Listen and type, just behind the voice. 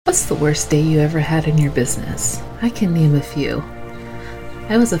What's the worst day you ever had in your business? I can name a few.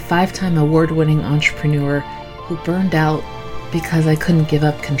 I was a 5-time award-winning entrepreneur who burned out because I couldn't give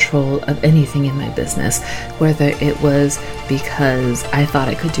up control of anything in my business, whether it was because I thought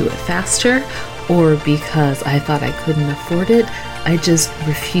I could do it faster or because I thought I couldn't afford it. I just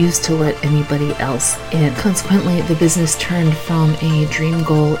refused to let anybody else in. Consequently, the business turned from a dream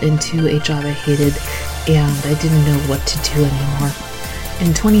goal into a job I hated, and I didn't know what to do anymore.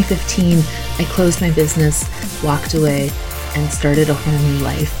 In 2015, I closed my business, walked away, and started a whole new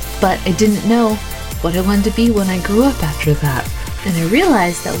life. But I didn't know what I wanted to be when I grew up after that. And I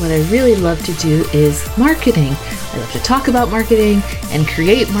realized that what I really love to do is marketing. I love to talk about marketing and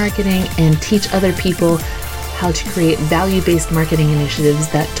create marketing and teach other people how to create value-based marketing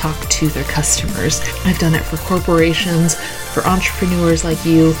initiatives that talk to their customers. I've done it for corporations, for entrepreneurs like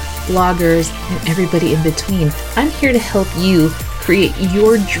you, bloggers, and everybody in between. I'm here to help you create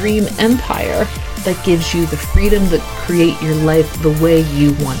your dream empire that gives you the freedom to create your life the way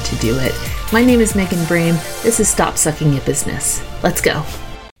you want to do it. My name is Megan Brame. This is Stop Sucking at Business. Let's go.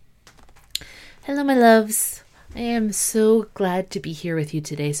 Hello, my loves. I am so glad to be here with you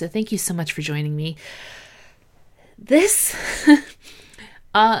today. So thank you so much for joining me. This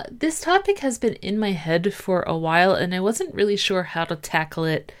topic has been in my head for a while, and I wasn't really sure how to tackle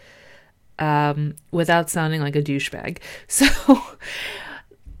it without sounding like a douchebag. So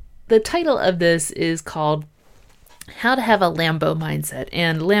the title of this is called How to Have a Lambo Mindset.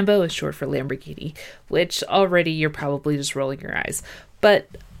 And Lambo is short for Lamborghini, which already you're probably just rolling your eyes. But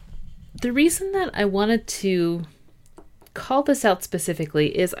the reason that I wanted to call this out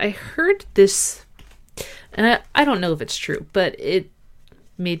specifically is I heard this, and I don't know if it's true, but it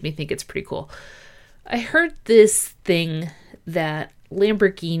made me think it's pretty cool. I heard this thing that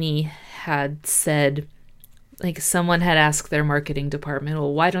Lamborghini had said, like someone had asked their marketing department,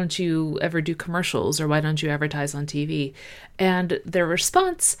 well, why don't you ever do commercials or why don't you advertise on TV? And their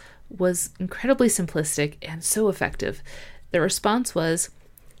response was incredibly simplistic and so effective. The response was,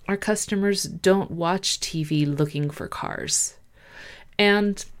 our customers don't watch TV looking for cars.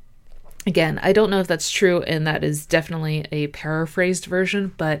 And again, I don't know if that's true, and that is definitely a paraphrased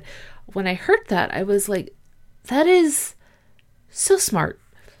version, but when I heard that, I was like, that is so smart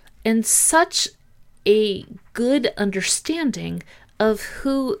and such a good understanding of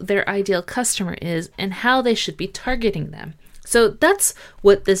who their ideal customer is and how they should be targeting them. So that's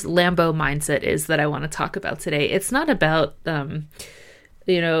what this Lambo mindset is that I want to talk about today. It's not about,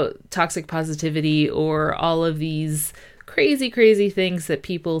 toxic positivity or all of these crazy things that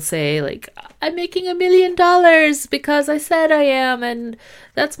people say, like, I'm making $1 million because I said I am, and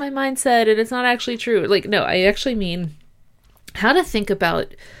that's my mindset, and it's not actually true. Like, no, I actually mean how to think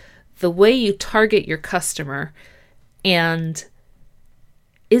about the way you target your customer, and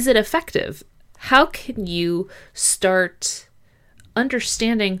is it effective? How can you start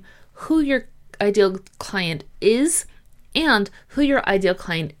understanding who your ideal client is and who your ideal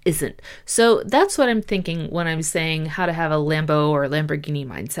client isn't? So that's what I'm thinking when I'm saying how to have a Lambo or Lamborghini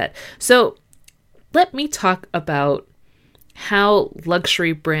mindset. So let me talk about how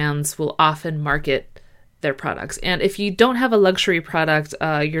luxury brands will often market their products. And if you don't have a luxury product,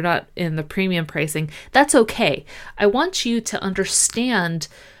 you're not in the premium pricing, that's okay. I want you to understand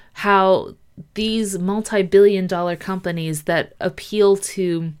how these multi-billion-dollar companies that appeal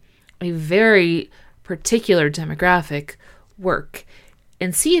to a very particular demographic work,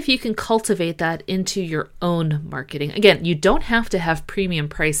 and see if you can cultivate that into your own marketing. Again, you don't have to have premium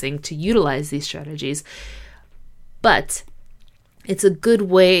pricing to utilize these strategies, but it's a good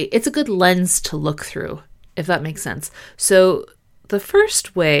way, it's a good lens to look through, if that makes sense. So the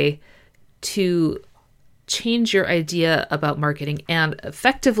first way to change your idea about marketing and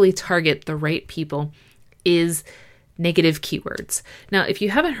effectively target the right people is negative keywords. Now, if you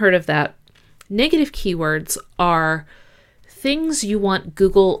haven't heard of that, negative keywords are things you want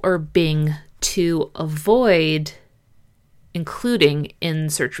Google or Bing to avoid including in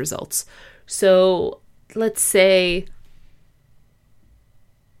search results. So let's say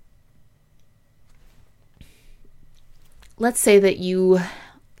that you,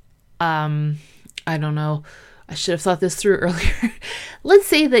 I don't know, I should have thought this through earlier. Let's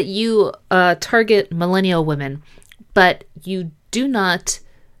say that you target millennial women, but you do not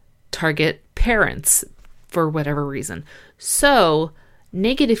target parents for whatever reason. So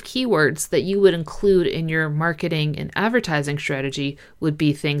negative keywords that you would include in your marketing and advertising strategy would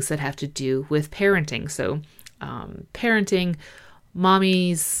be things that have to do with parenting. So parenting,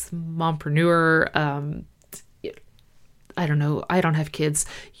 mommies, mompreneur, I don't know, I don't have kids.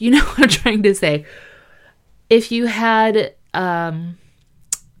 You know what I'm trying to say. If you had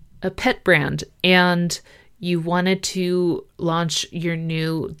a pet brand and you wanted to launch your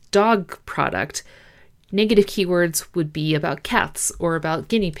new dog product, negative keywords would be about cats or about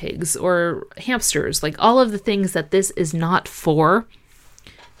guinea pigs or hamsters, like all of the things that this is not for.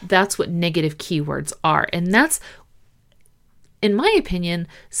 That's what negative keywords are. And that's, in my opinion,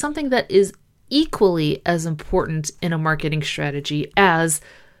 something that is equally as important in a marketing strategy as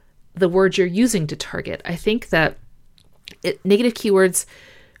the words you're using to target. I think that negative keywords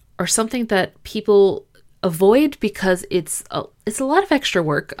are something that people avoid because it's a lot of extra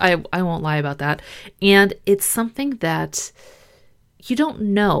work. I won't lie about that. And it's something that you don't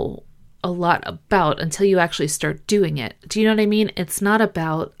know a lot about until you actually start doing it. Do you know what I mean? It's not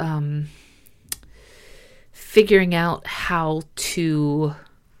about figuring out how to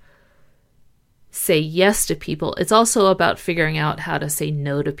say yes to people. It's also about figuring out how to say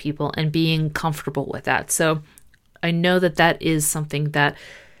no to people and being comfortable with that. So I know that that is something that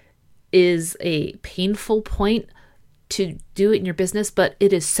is a painful point to do it in your business, but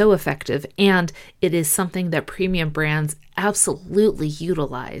it is so effective, and it is something that premium brands absolutely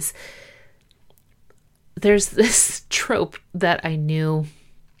utilize. There's this trope that I knew,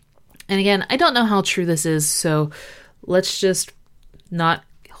 and again, I don't know how true this is, so let's just not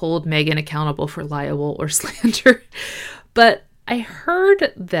hold Megan accountable for libel or slander. But I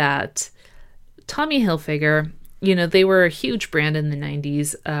heard that Tommy Hilfiger, they were a huge brand in the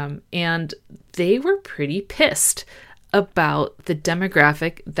 90s, and they were pretty pissed about the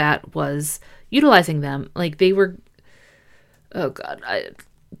demographic that was utilizing them. Like they were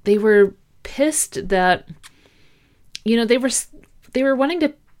pissed that, they were wanting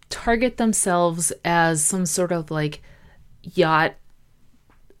to target themselves as some sort of like yacht,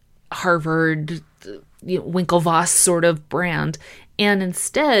 Harvard, Winklevoss sort of brand. And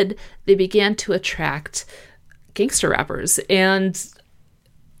instead they began to attract gangster rappers and,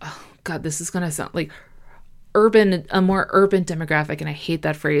 oh God, this is going to sound like a more urban demographic. And I hate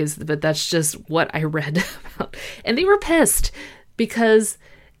that phrase, but that's just what I read about. And they were pissed because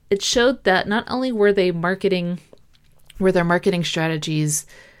it showed that not only were their marketing strategies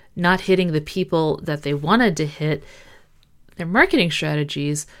not hitting the people that they wanted to hit, their marketing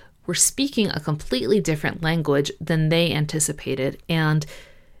strategies were speaking a completely different language than they anticipated. And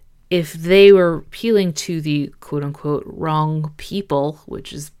if they were appealing to the quote unquote wrong people,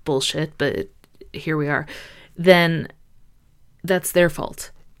 which is bullshit, but here we are, then that's their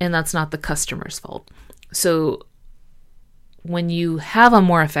fault and that's not the customer's fault. So when you have a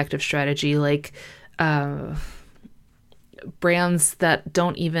more effective strategy, like brands that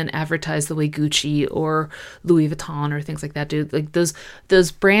don't even advertise the way Gucci or Louis Vuitton or things like that do, like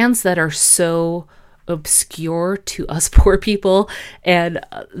those brands that are so obscure to us poor people and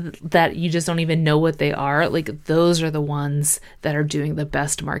that you just don't even know what they are, like those are the ones that are doing the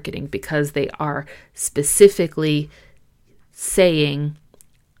best marketing because they are specifically saying,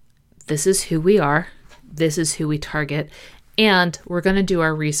 this is who we are, this is who we target, and we're going to do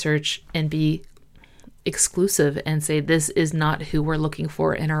our research and be exclusive and say this is not who we're looking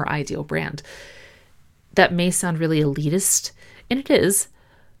for in our ideal brand. That may sound really elitist, and it is,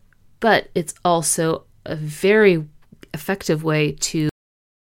 but it's also a very effective way to...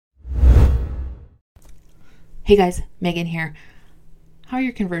 Hey guys, Megan here. How are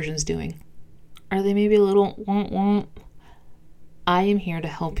your conversions doing? Are they maybe a little womp? I am here to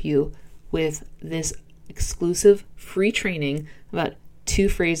help you with this exclusive free training about 2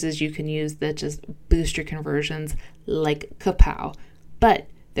 phrases you can use that just boost your conversions like kapow. But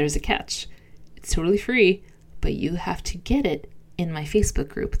there's a catch. It's totally free, but you have to get it in my Facebook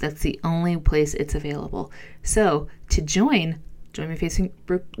group. That's the only place it's available. So to join my Facebook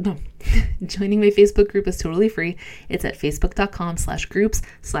group, joining my Facebook group is totally free. It's at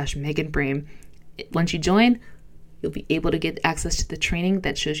facebook.com/groups/Megan Brame. Once you join, you'll be able to get access to the training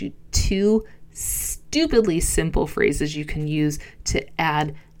that shows you 2 stupidly simple phrases you can use to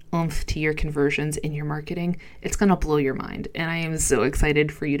add oomph to your conversions in your marketing. It's going to blow your mind. And I am so excited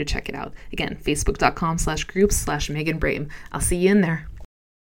for you to check it out. Again, facebook.com/groups/Megan Brame. I'll see you in there.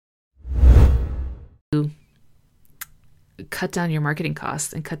 Cut down your marketing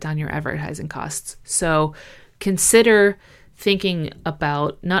costs and cut down your advertising costs. So consider thinking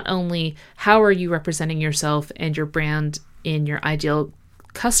about not only how are you representing yourself and your brand in your ideal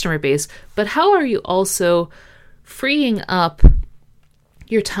customer base, but how are you also freeing up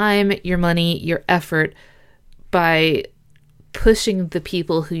your time, your money, your effort by pushing the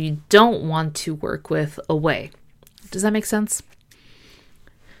people who you don't want to work with away. Does that make sense?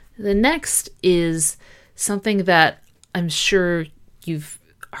 The next is something that I'm sure you've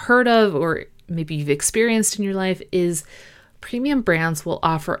heard of or maybe you've experienced in your life is premium brands will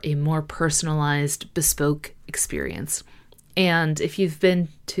offer a more personalized, bespoke experience. And if you've been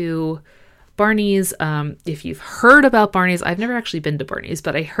to Barney's, if you've heard about Barney's, I've never actually been to Barney's,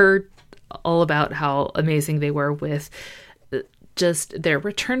 but I heard all about how amazing they were with just their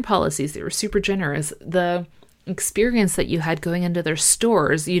return policies. They were super generous. The experience that you had going into their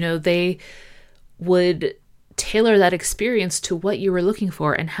stores, they would tailor that experience to what you were looking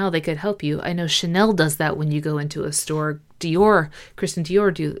for and how they could help you. I know Chanel does that when you go into a store. Christian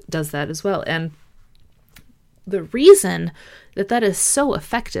Dior does that as well. And the reason that is so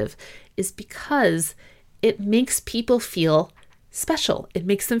effective is because it makes people feel special. It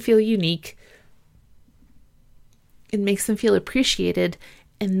makes them feel unique. It makes them feel appreciated.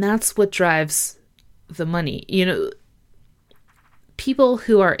 And that's what drives the money. People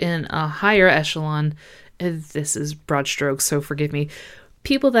who are in a higher echelon, this is broad strokes, so forgive me,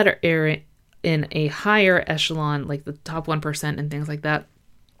 people that are in a higher echelon, like the top 1% and things like that,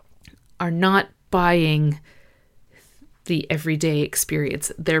 are not buying the everyday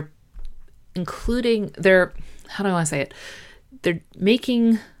experience. How do I want to say it? They're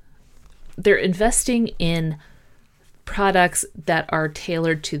investing in products that are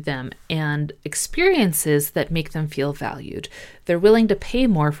tailored to them and experiences that make them feel valued. They're willing to pay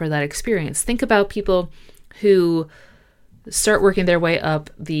more for that experience. Think about people who start working their way up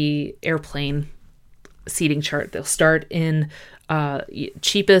the airplane seating chart. They'll start in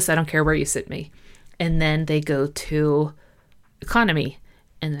cheapest, I don't care where you sit me. And then they go to economy,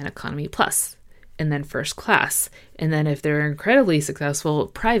 and then economy plus, and then first class. And then if they're incredibly successful,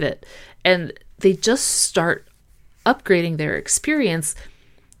 private. And they just start upgrading their experience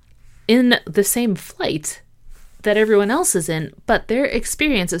in the same flight that everyone else is in, but their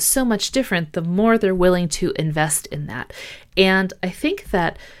experience is so much different the more they're willing to invest in that. And I think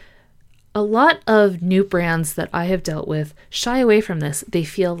that a lot of new brands that I have dealt with shy away from this. They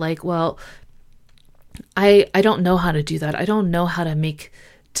feel like, well, I don't know how to do that. I don't know how to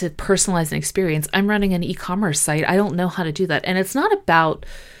personalize an experience. I'm running an e-commerce site. I don't know how to do that. And it's not about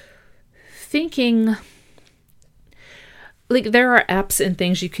thinking, like, there are apps and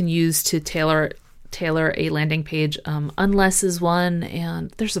things you can use to tailor a landing page. Unless is one,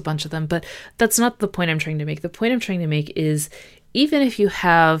 and there's a bunch of them, but that's not the point I'm trying to make. The point I'm trying to make is, even if you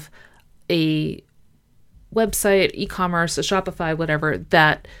have a website, e-commerce, a Shopify, whatever,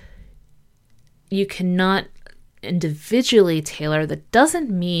 that you cannot individually tailor, that doesn't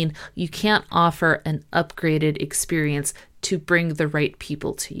mean you can't offer an upgraded experience to bring the right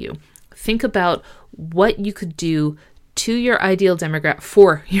people to you. Think about what you could do to your ideal demographic,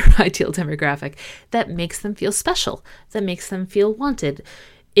 for your ideal demographic, that makes them feel special, that makes them feel wanted.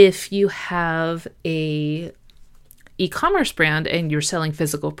 If you have a e-commerce brand and you're selling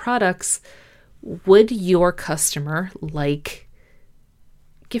physical products, would your customer like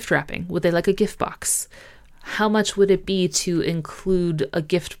gift wrapping? Would they like a gift box? How much would it be to include a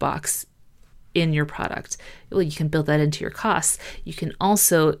gift box in your product? Well, you can build that into your costs. You can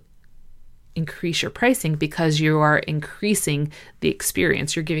also increase your pricing because you are increasing the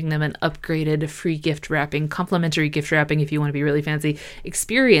experience. You're giving them an upgraded free gift wrapping, complimentary gift wrapping, if you want to be really fancy,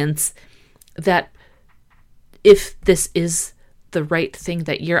 experience that, if this is the right thing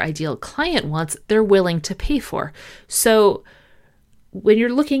that your ideal client wants, they're willing to pay for. So when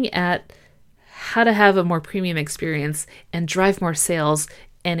you're looking at how to have a more premium experience and drive more sales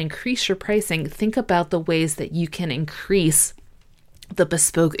and increase your pricing, think about the ways that you can increase the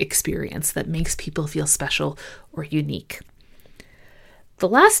bespoke experience that makes people feel special or unique. The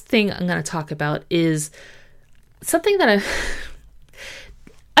last thing I'm going to talk about is something that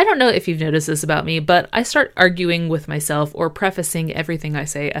I don't know if you've noticed this about me, but I start arguing with myself or prefacing everything I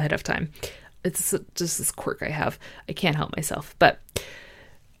say ahead of time. It's just this quirk I have. I can't help myself. But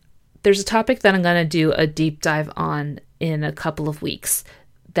there's a topic that I'm going to do a deep dive on in a couple of weeks.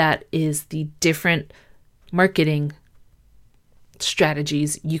 That is the different marketing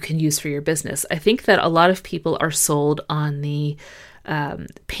strategies you can use for your business. I think that a lot of people are sold on the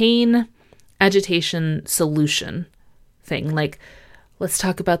pain, agitation, solution thing. Like, let's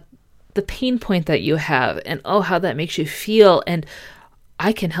talk about the pain point that you have and how that makes you feel. And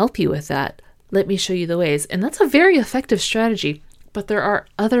I can help you with that. Let me show you the ways. And that's a very effective strategy, but there are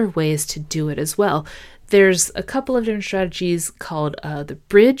other ways to do it as well. There's a couple of different strategies called the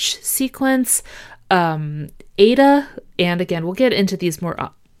bridge sequence, ADA, and again, we'll get into these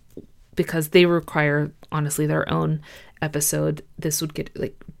more because they require, honestly, their own episode. This would get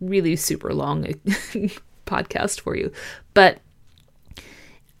like really super long podcast for you. But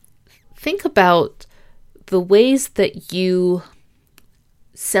think about the ways that you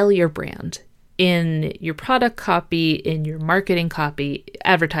sell your brand in your product copy, in your marketing copy,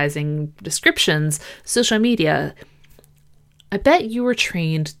 advertising, descriptions, social media, I bet you were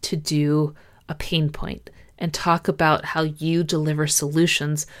trained to do a pain point and talk about how you deliver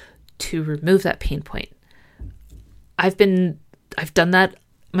solutions to remove that pain point. I've done that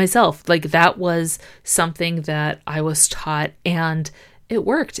myself. Like, that was something that I was taught and it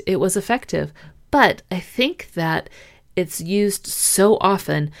worked. It was effective. But I think that it's used so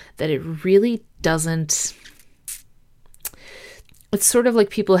often that it really doesn't. It's sort of like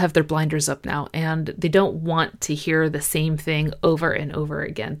people have their blinders up now and they don't want to hear the same thing over and over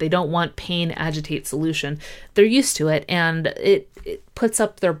again. They don't want pain, agitate, solution. They're used to it and it puts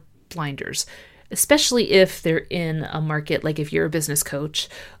up their blinders, especially if they're in a market, like if you're a business coach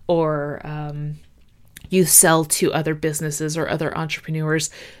or you sell to other businesses or other entrepreneurs.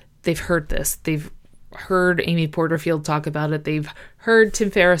 They've heard this. They've heard Amy Porterfield talk about it. They've heard Tim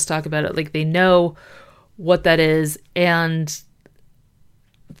Ferriss talk about it. Like, they know what that is, and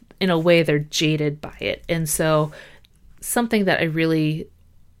in a way they're jaded by it. And so something that I really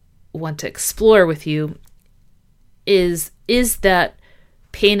want to explore with you is that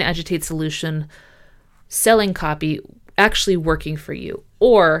pain, agitate, solution selling copy actually working for you?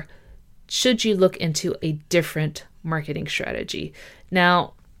 Or should you look into a different marketing strategy?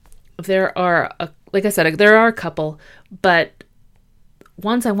 Now, there are, like I said, there are a couple, but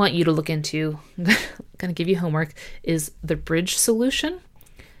ones I want you to look into, I'm going to give you homework, is the bridge solution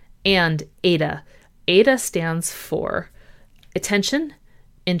and AIDA. AIDA stands for attention,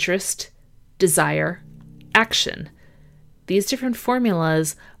 interest, desire, action. These different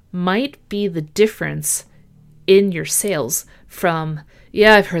formulas might be the difference in your sales from,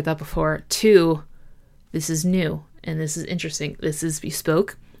 yeah, I've heard that before, to this is new and this is interesting. This is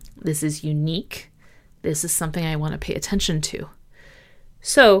bespoke. This is unique. This is something I want to pay attention to.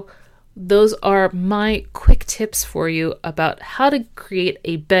 So those are my quick tips for you about how to create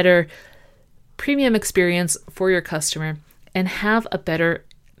a better premium experience for your customer and have a better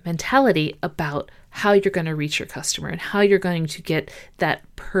mentality about how you're going to reach your customer and how you're going to get that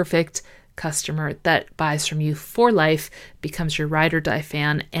perfect customer that buys from you for life, becomes your ride or die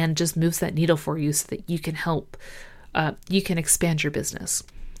fan, and just moves that needle for you so that you can help, you can expand your business.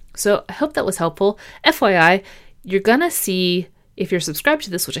 So I hope that was helpful. FYI, you're going to see, if you're subscribed to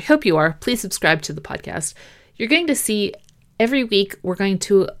this, which I hope you are, please subscribe to the podcast. You're going to see every week we're going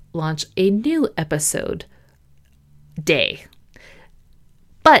to launch a new episode day.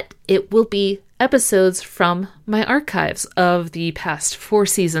 But it will be episodes from my archives of the past 4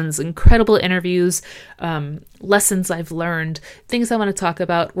 seasons, incredible interviews, lessons I've learned, things I want to talk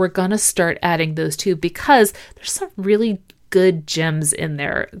about. We're going to start adding those too, because there's some really good gems in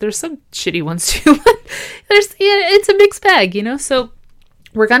there. There's some shitty ones too, but it's a mixed bag, so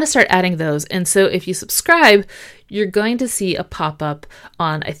we're going to start adding those. And so if you subscribe, you're going to see a pop-up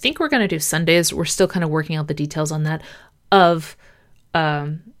on, I think we're going to do Sundays. We're still kind of working out the details on that, of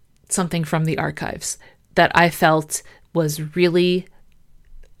something from the archives that I felt was really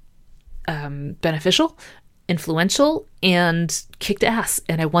beneficial, influential, and kicked ass.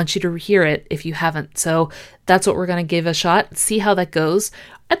 And I want you to hear it if you haven't. So that's what we're going to give a shot. See how that goes.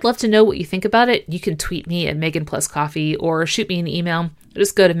 I'd love to know what you think about it. You can tweet me at Megan+Coffee or shoot me an email.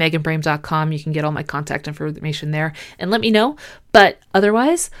 Just go to meganbrame.com. You can get all my contact information there and let me know. But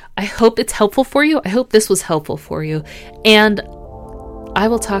otherwise, I hope it's helpful for you. I hope this was helpful for you. And I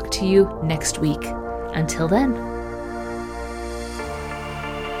will talk to you next week. Until then.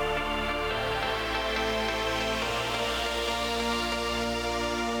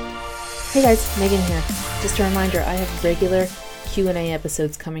 Hey guys, Megan here. Just a reminder, I have regular Q&A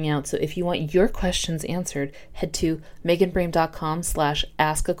episodes coming out. So if you want your questions answered, head to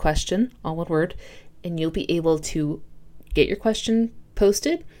meganbrame.com/ask-a-question, all one word, and you'll be able to get your question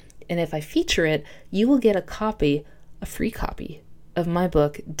posted. And if I feature it, you will get a free copy of my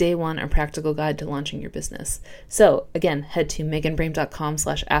book, Day One, A Practical Guide to Launching Your Business. So again, head to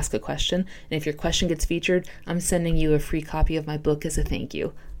meganbrame.com/ask-a-question. And if your question gets featured, I'm sending you a free copy of my book as a thank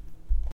you.